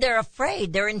 They're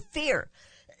afraid. They're in fear.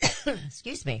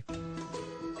 Excuse me.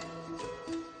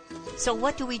 So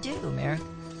what do we do, America?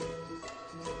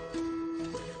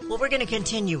 Well, we're going to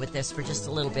continue with this for just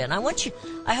a little bit. And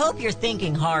I hope you're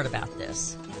thinking hard about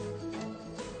this.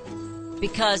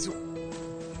 Because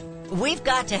we've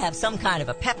got to have some kind of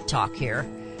a pep talk here.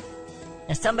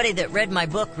 And somebody that read my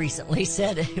book recently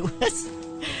said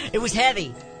it was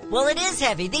heavy. Well, it is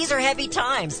heavy. These are heavy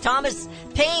times. Thomas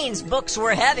Paine's books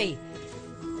were heavy.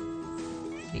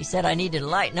 He said I needed to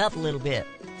lighten up a little bit.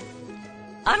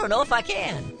 I don't know if I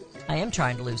can. I am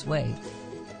trying to lose weight.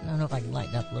 I don't know if I can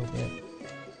lighten up a little bit.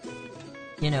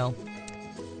 You know,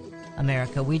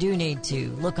 America, we do need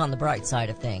to look on the bright side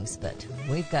of things, but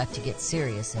we've got to get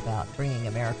serious about bringing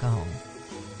America home.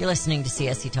 You're listening to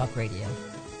CSC Talk Radio.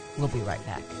 We'll be right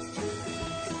back.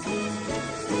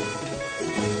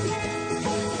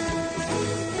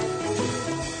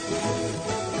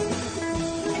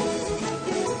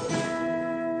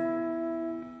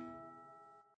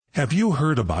 Have you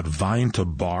heard about Vine to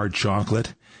Bar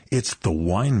chocolate? It's the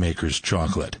winemaker's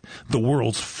chocolate, the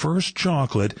world's first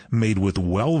chocolate made with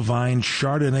well-vined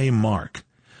Chardonnay marc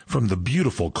from the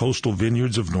beautiful coastal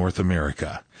vineyards of North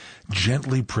America.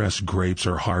 Gently pressed grapes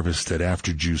are harvested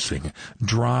after juicing,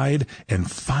 dried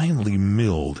and finely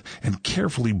milled and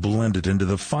carefully blended into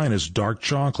the finest dark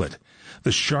chocolate. The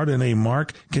Chardonnay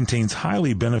marc contains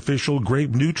highly beneficial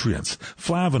grape nutrients,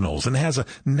 flavanols, and has a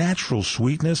natural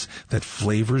sweetness that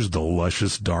flavors the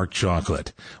luscious dark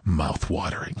chocolate.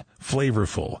 Mouth-watering,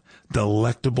 flavorful,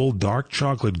 delectable dark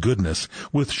chocolate goodness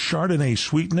with Chardonnay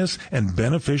sweetness and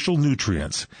beneficial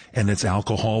nutrients. And it's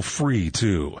alcohol-free,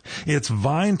 too. It's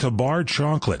Vine to Bar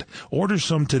chocolate. Order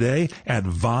some today at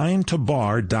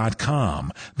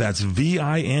vinetobar.com. That's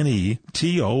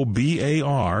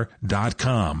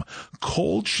VINETOBAR.com.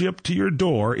 Cold shipped to your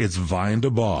door, it's Vine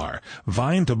to Bar.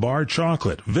 Vine to Bar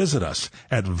chocolate. Visit us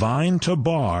at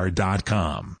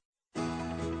vinetobar.com.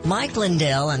 Mike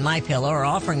Lindell and MyPillow are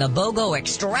offering a BOGO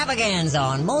extravaganza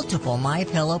on multiple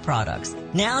MyPillow products.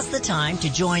 Now's the time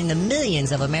to join the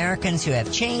millions of Americans who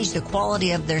have changed the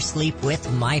quality of their sleep with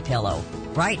MyPillow.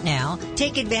 Right now,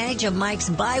 take advantage of Mike's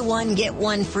buy one, get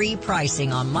one free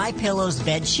pricing on MyPillow's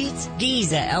bed sheets,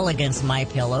 Giza Elegance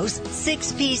MyPillows,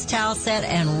 6-piece towel set,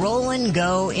 and Roll and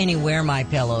Go Anywhere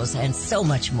MyPillows, and so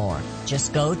much more.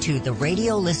 Just go to the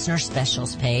radio listener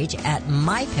specials page at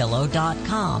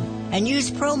MyPillow.com and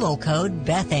use promo code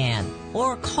BethAnn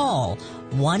or call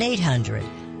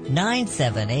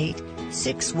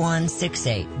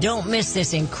 1-800-978-6168. Don't miss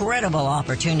this incredible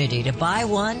opportunity to buy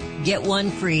one, get one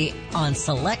free on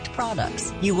select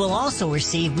products. You will also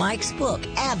receive Mike's book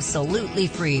absolutely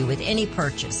free with any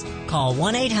purchase. Call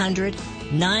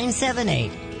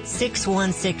 1-800-978-6168.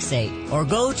 800-761-6168 or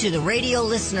go to the radio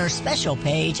listener special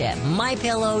page at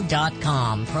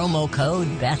mypillow.com. Promo code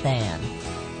BethAnn.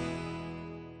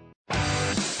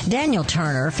 Daniel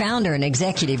Turner, founder and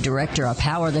executive director of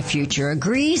Power the Future,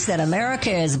 agrees that America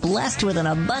is blessed with an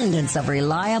abundance of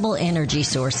reliable energy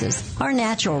sources. Our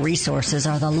natural resources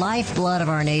are the lifeblood of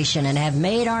our nation and have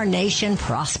made our nation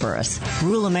prosperous.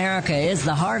 Rural America is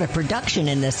the heart of production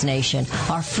in this nation.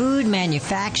 Our food,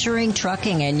 manufacturing,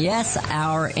 trucking, and yes,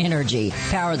 our energy.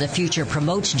 Power the Future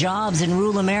promotes jobs in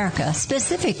rural America,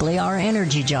 specifically our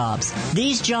energy jobs.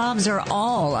 These jobs are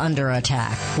all under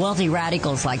attack. Wealthy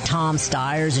radicals like Tom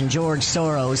Stiers and George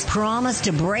Soros promise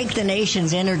to break the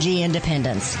nation's energy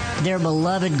independence. Their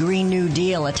beloved Green New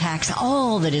Deal attacks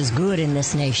all that is good in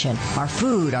this nation. Our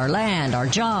food, our land, our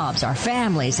jobs, our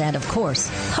families, and of course,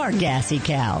 our gassy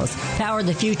cows. Power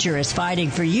the Future is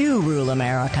fighting for you, rural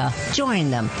America.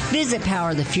 Join them. Visit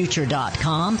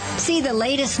PowerTheFuture.com. See the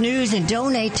latest news and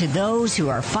donate to those who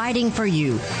are fighting for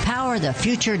you.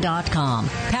 PowerTheFuture.com.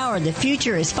 Power the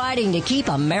Future is fighting to keep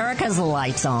America's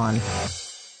lights on.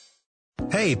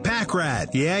 Hey, Pack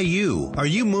Rat. Yeah, you. Are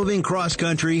you moving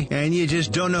cross-country and you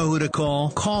just don't know who to call?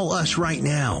 Call us right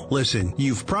now. Listen,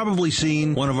 you've probably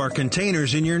seen one of our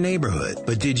containers in your neighborhood.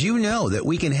 But did you know that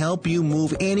we can help you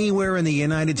move anywhere in the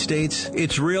United States?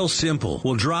 It's real simple.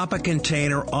 We'll drop a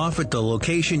container off at the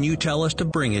location you tell us to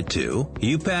bring it to.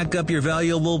 You pack up your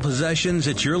valuable possessions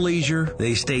at your leisure.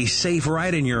 They stay safe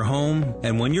right in your home.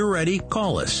 And when you're ready,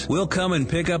 call us. We'll come and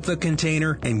pick up the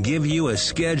container and give you a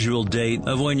scheduled date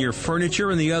of when your furniture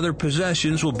and the other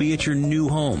possessions will be at your new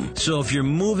home. So if you're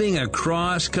moving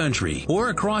across country or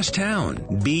across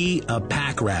town, be a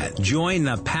Pack Rat. Join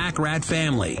the Pack Rat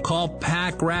family. Call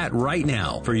Pack Rat right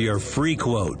now for your free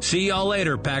quote. See y'all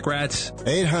later, Pack Rats.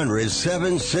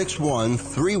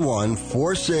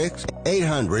 800-761-3146.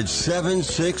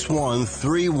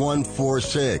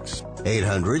 800-761-3146.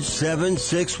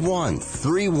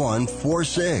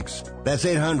 800-761-3146. That's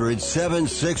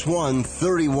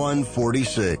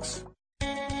 800-761-3146.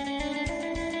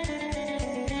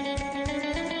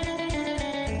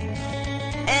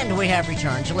 And we have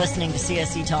returned to listening to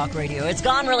CSC Talk Radio. It's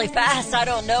gone really fast. I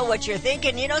don't know what you're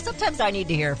thinking. You know, sometimes I need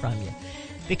to hear from you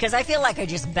because I feel like I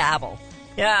just babble.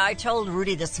 Yeah, I told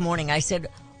Rudy this morning, I said,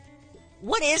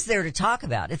 what is there to talk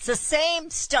about? It's the same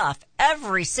stuff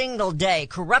every single day.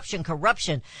 Corruption.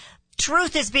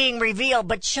 Truth is being revealed,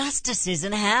 but justice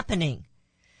isn't happening.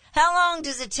 How long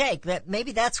does it take? That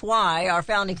maybe that's why our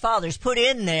founding fathers put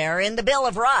in there in the Bill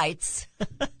of Rights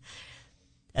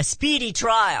a speedy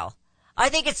trial. I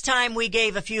think it's time we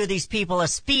gave a few of these people a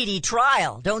speedy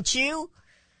trial, don't you?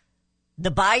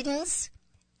 The Bidens.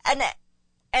 And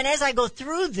as I go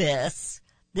through this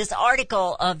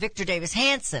article of Victor Davis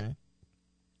Hanson,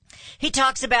 he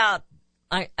talks about,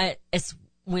 as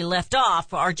we left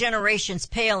off, our generation's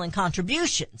pale in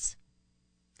contributions.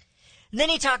 And then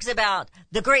he talks about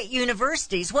the great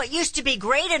universities, what used to be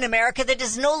great in America that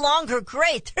is no longer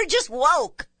great. They're just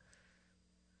woke.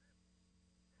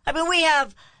 I mean,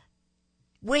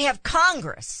 we have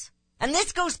Congress, and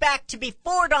this goes back to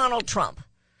before Donald Trump.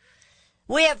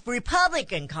 We have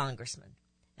Republican congressmen,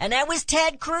 and that was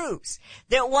Ted Cruz,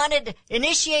 that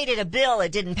initiated a bill,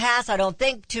 it didn't pass, I don't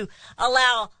think, to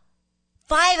allow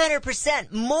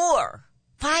 500%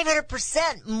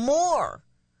 more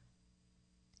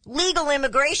legal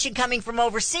immigration coming from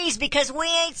overseas because we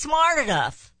ain't smart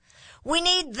enough. We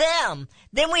need them.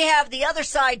 Then we have the other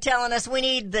side telling us we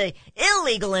need the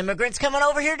illegal immigrants coming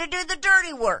over here to do the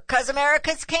dirty work because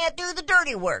Americans can't do the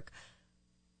dirty work.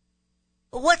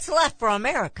 What's left for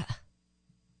America?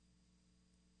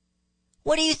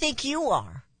 What do you think you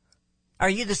are?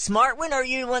 Are you the smart one or are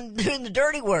you the one doing the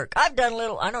dirty work? I've done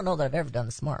I don't know that I've ever done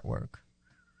the smart work.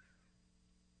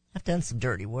 I've done some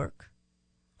dirty work.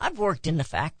 I've worked in the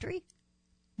factory.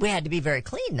 We had to be very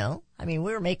clean, though. I mean,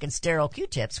 we were making sterile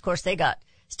Q-tips. Of course, they got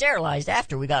sterilized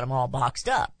after we got them all boxed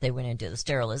up. They went into the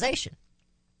sterilization.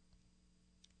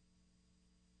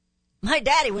 My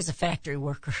daddy was a factory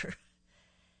worker.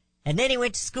 And then he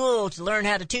went to school to learn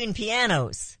how to tune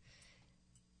pianos.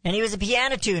 And he was a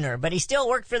piano tuner, but he still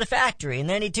worked for the factory. And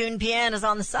then he tuned pianos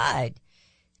on the side.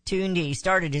 He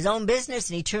started his own business,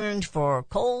 and he tuned for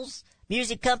Cole's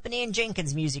Music Company and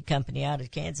Jenkins Music Company out of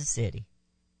Kansas City.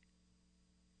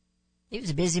 He was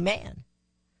a busy man.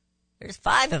 There's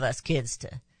 5 of us kids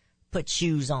to put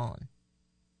shoes on.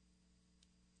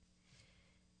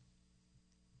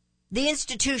 The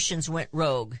institutions went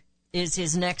rogue is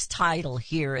his next title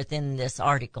here within this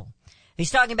article.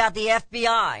 He's talking about the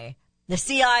FBI, the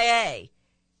CIA,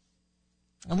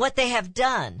 and what they have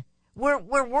done. We're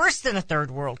worse than a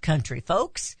third world country,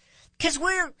 folks. Because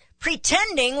we're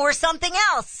pretending we're something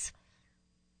else.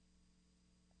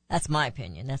 That's my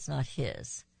opinion. That's not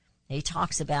his. He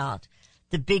talks about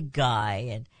the big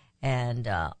guy and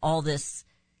all this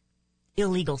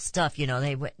illegal stuff. You know,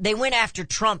 they went after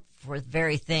Trump for the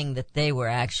very thing that they were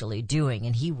actually doing,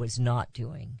 and he was not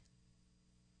doing.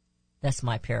 That's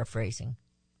my paraphrasing.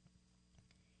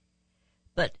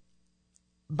 But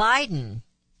Biden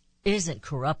isn't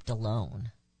corrupt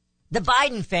alone. The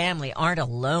Biden family aren't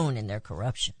alone in their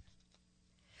corruption.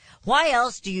 Why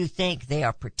else do you think they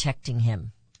are protecting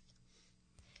him?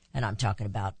 And I'm talking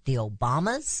about the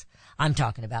Obamas. I'm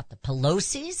talking about the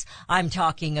Pelosi's. I'm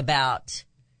talking about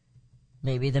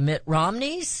maybe the Mitt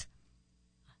Romneys.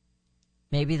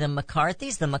 Maybe the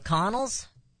McCarthy's, the McConnells.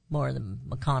 More the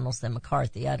McConnells than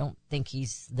McCarthy. I don't think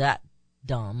he's that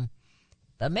dumb.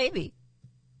 But maybe.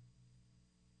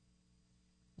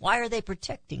 Why are they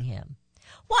protecting him?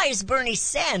 Why is Bernie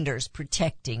Sanders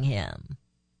protecting him?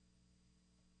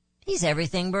 He's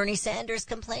everything Bernie Sanders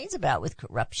complains about with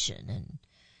corruption and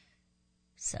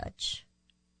such.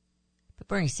 But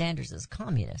Bernie Sanders is a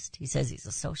communist. He says he's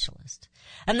a socialist.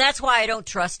 And that's why I don't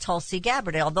trust Tulsi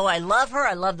Gabbard. Although I love her,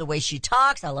 I love the way she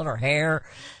talks, I love her hair.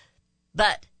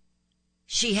 But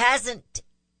she hasn't,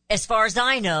 as far as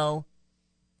I know,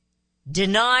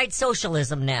 denied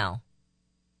socialism now.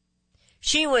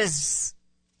 She was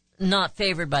not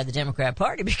favored by the Democrat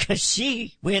Party because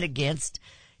she went against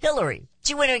Hillary.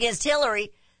 She went against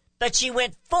Hillary, but she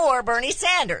went for Bernie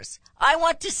Sanders. I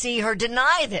want to see her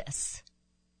deny this.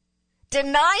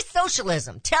 Deny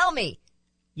socialism. Tell me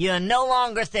you no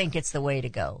longer think it's the way to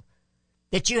go,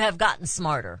 that you have gotten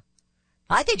smarter.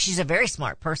 I think she's a very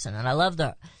smart person, and I love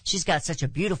she's got such a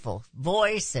beautiful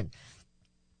voice,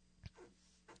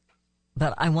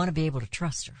 but I want to be able to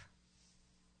trust her.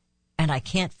 And I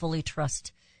can't fully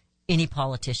trust any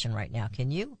politician right now.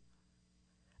 Can you?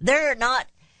 They're not,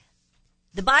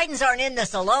 the Bidens aren't in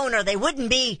this alone, or they wouldn't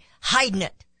be hiding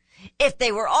it. If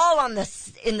they were all in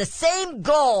the same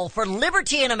goal for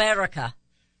liberty in America,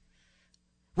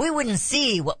 we wouldn't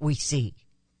see what we see.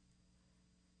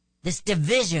 This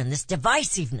division, this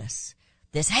divisiveness,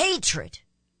 this hatred.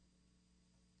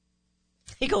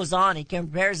 He goes on, he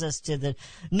compares us to the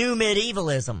new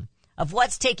medievalism of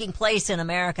what's taking place in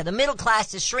America. The middle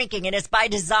class is shrinking, and it's by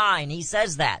design. He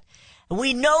says that. And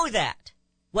we know that,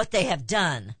 what they have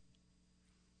done.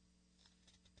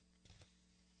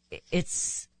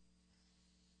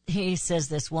 He says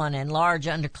this one, and large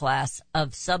underclass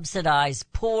of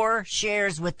subsidized poor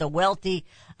shares with the wealthy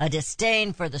a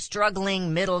disdain for the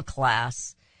struggling middle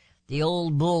class, the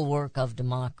old bulwark of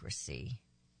democracy.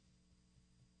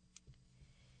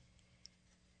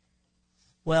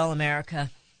 Well,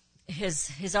 America,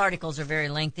 his articles are very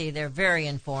lengthy. They're very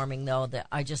informing, though. That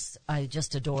I just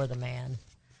adore the man.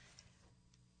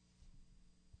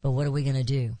 But what are we going to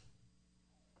do?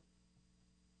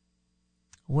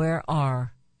 Where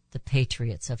are the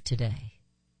patriots of today?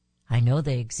 I know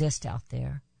they exist out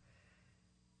there.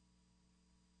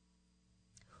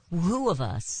 Who of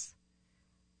us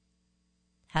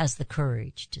has the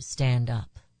courage to stand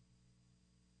up?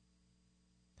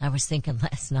 I was thinking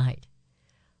last night,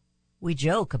 we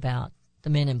joke about the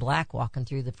men in black walking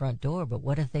through the front door, but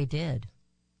what if they did?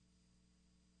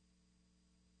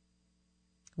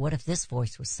 What if this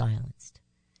voice was silenced?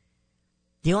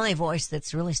 The only voice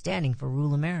that's really standing for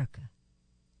Rule America.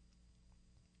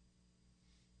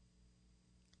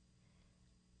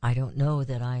 I don't know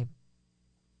that I...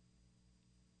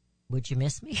 Would you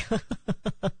miss me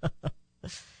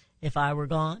if I were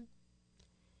gone?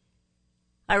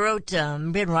 I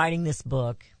been writing this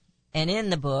book, and in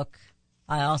the book,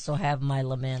 I also have my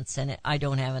laments, and I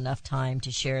don't have enough time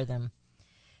to share them.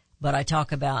 But I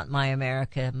talk about my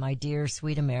America, my dear,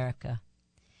 sweet America.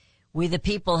 We the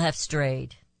people have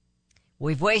strayed.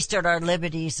 We've wasted our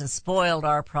liberties and spoiled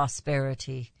our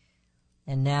prosperity,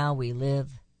 and now we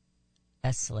live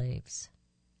as slaves.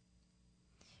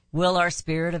 Will our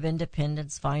spirit of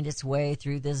independence find its way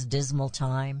through this dismal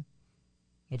time?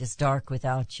 It is dark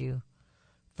without you,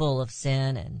 full of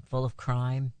sin and full of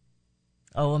crime.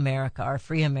 Oh, America, our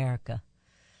free America,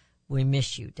 we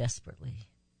miss you desperately.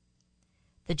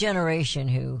 The generation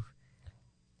who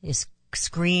is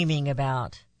screaming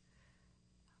about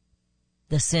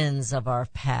the sins of our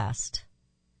past,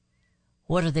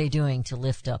 what are they doing to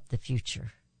lift up the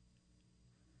future?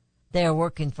 They are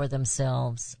working for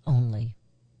themselves only.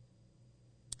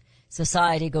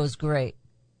 Society grows great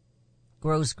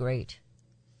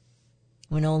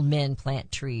when old men plant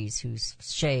trees whose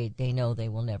shade they know they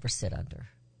will never sit under.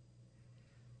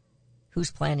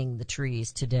 Who's planting the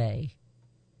trees today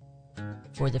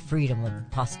for the freedom of the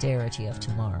posterity of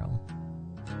tomorrow?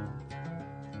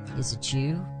 Is it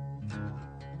you?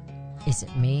 Is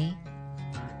it me?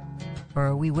 Or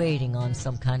are we waiting on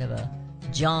some kind of a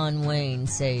John Wayne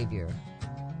savior?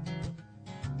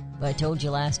 But I told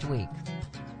you last week,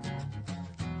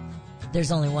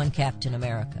 there's only one Captain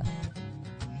America,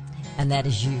 and that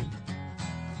is you.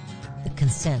 The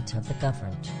consent of the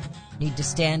governed. Need to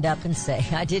stand up and say,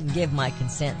 I didn't give my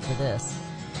consent for this.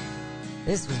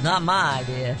 This was not my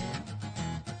idea.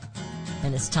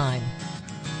 And it's time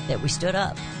that we stood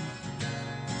up.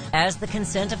 As the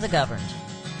consent of the governed,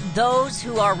 those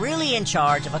who are really in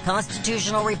charge of a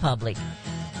constitutional republic,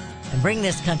 and bring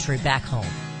this country back home.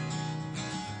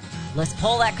 Let's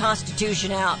pull that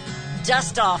Constitution out,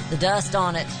 dust off the dust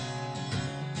on it,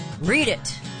 read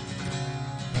it,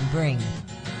 and bring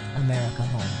America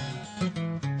home.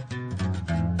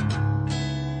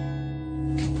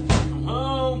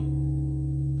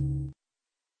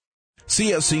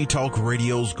 CSC Talk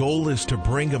Radio's goal is to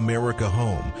bring America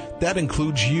home. That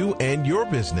includes you and your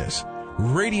business.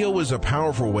 Radio is a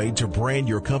powerful way to brand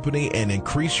your company and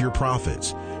increase your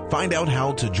profits. Find out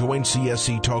how to join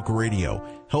CSC Talk Radio,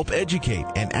 help educate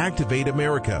and activate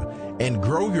America, and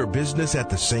grow your business at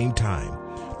the same time.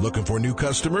 Looking for new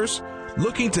customers?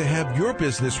 Looking to have your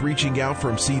business reaching out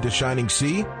from sea to shining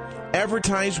sea?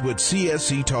 Advertise with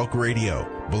CSC Talk Radio.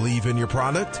 Believe in your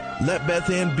product? Let Beth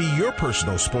Ann be your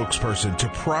personal spokesperson to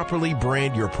properly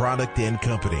brand your product and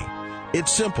company.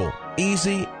 It's simple,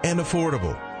 easy, and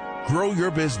affordable. Grow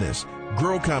your business,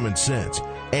 grow common sense,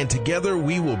 and together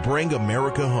we will bring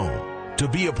America home. To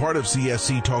be a part of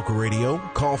CSC Talk Radio,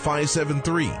 call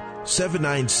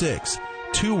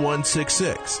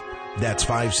 573-796-2166. That's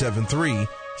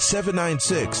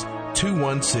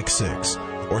 573-796-2166.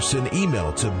 Or send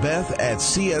email to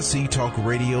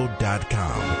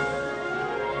beth@csctalkradio.com.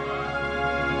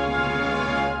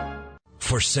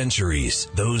 For centuries,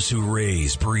 those who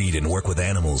raise, breed, and work with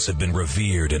animals have been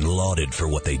revered and lauded for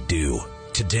what they do.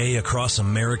 Today, across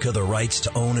America, the rights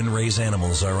to own and raise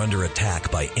animals are under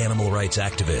attack by animal rights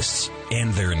activists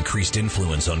and their increased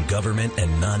influence on government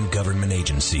and non-government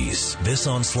agencies. This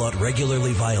onslaught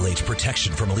regularly violates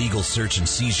protection from illegal search and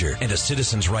seizure and a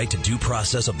citizen's right to due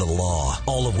process of the law,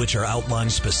 all of which are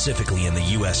outlined specifically in the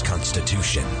U.S.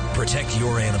 Constitution. Protect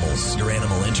your animals, your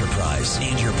animal enterprise,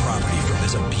 and your property from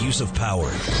this abuse of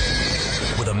power.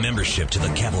 With a membership to the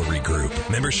Cavalry Group,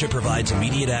 membership provides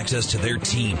immediate access to their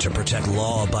team to protect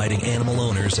law-abiding animal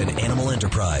owners and animal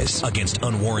enterprise against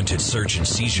unwarranted search and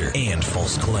seizure and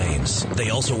false claims. They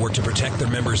also work to protect their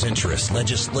members' interests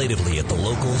legislatively at the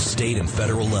local, state, and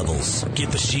federal levels.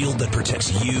 Get the shield that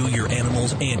protects you, your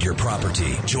animals, and your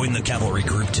property. Join the Cavalry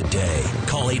Group today.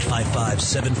 Call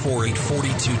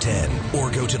 855-748-4210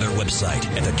 or go to their website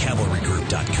at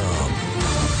thecavalrygroup.com.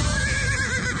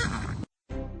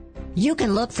 You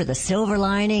can look for the silver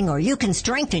lining, or you can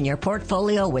strengthen your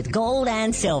portfolio with gold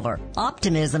and silver.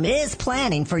 Optimism is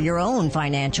planning for your own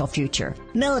financial future.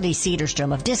 Melody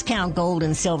Cedarstrom of Discount Gold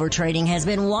and Silver Trading has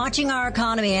been watching our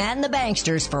economy and the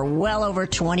banksters for well over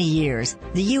 20 years.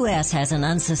 The U.S. has an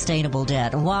unsustainable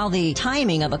debt, and while the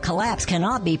timing of a collapse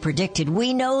cannot be predicted,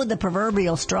 we know the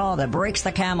proverbial straw that breaks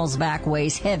the camel's back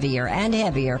weighs heavier and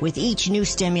heavier with each new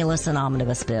stimulus and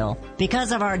omnibus bill.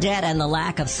 Because of our debt and the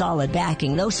lack of solid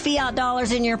backing, those fiat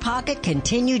dollars in your pocket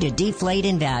continue to deflate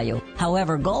in value.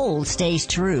 However, gold stays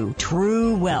true.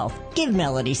 True wealth. Give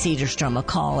Melody Cedarstrom a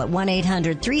call at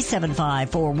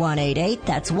 1-800-375-4188.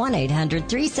 That's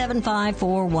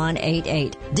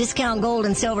 1-800-375-4188. Discount Gold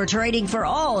and Silver Trading for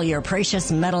all your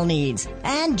precious metal needs.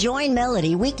 And join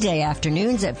Melody weekday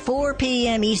afternoons at 4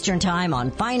 p.m. Eastern Time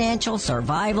on Financial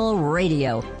Survival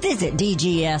Radio. Visit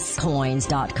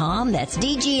DGScoins.com. That's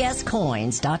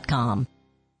DGScoins.com.